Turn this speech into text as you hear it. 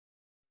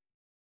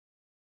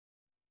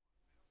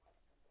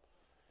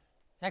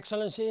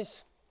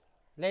Excellencies,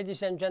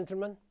 ladies and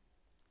gentlemen,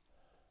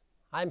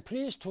 I am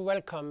pleased to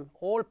welcome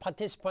all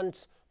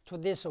participants to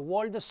this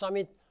World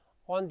Summit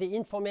on the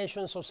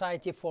Information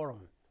Society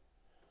Forum.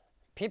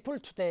 People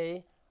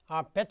today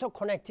are better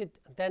connected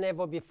than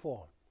ever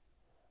before.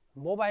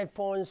 Mobile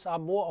phones are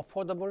more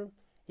affordable,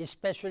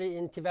 especially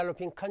in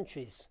developing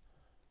countries.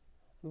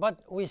 But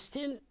we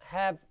still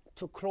have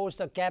to close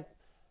the gap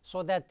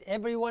so that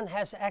everyone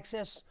has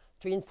access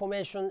to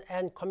information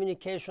and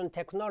communication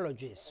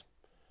technologies.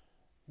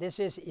 This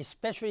is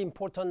especially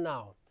important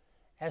now,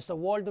 as the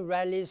world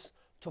rallies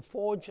to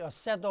forge a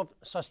set of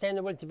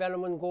sustainable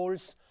development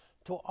goals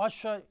to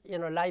usher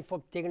in a life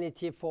of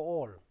dignity for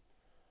all.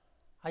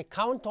 I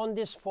count on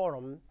this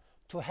forum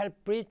to help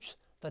bridge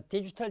the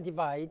digital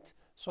divide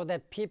so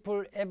that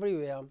people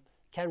everywhere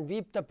can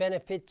reap the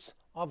benefits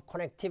of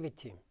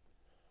connectivity.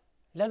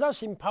 Let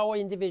us empower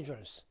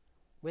individuals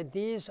with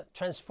these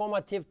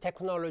transformative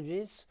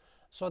technologies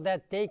so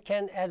that they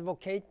can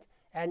advocate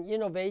and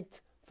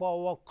innovate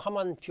for our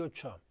common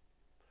future.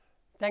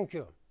 Thank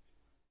you.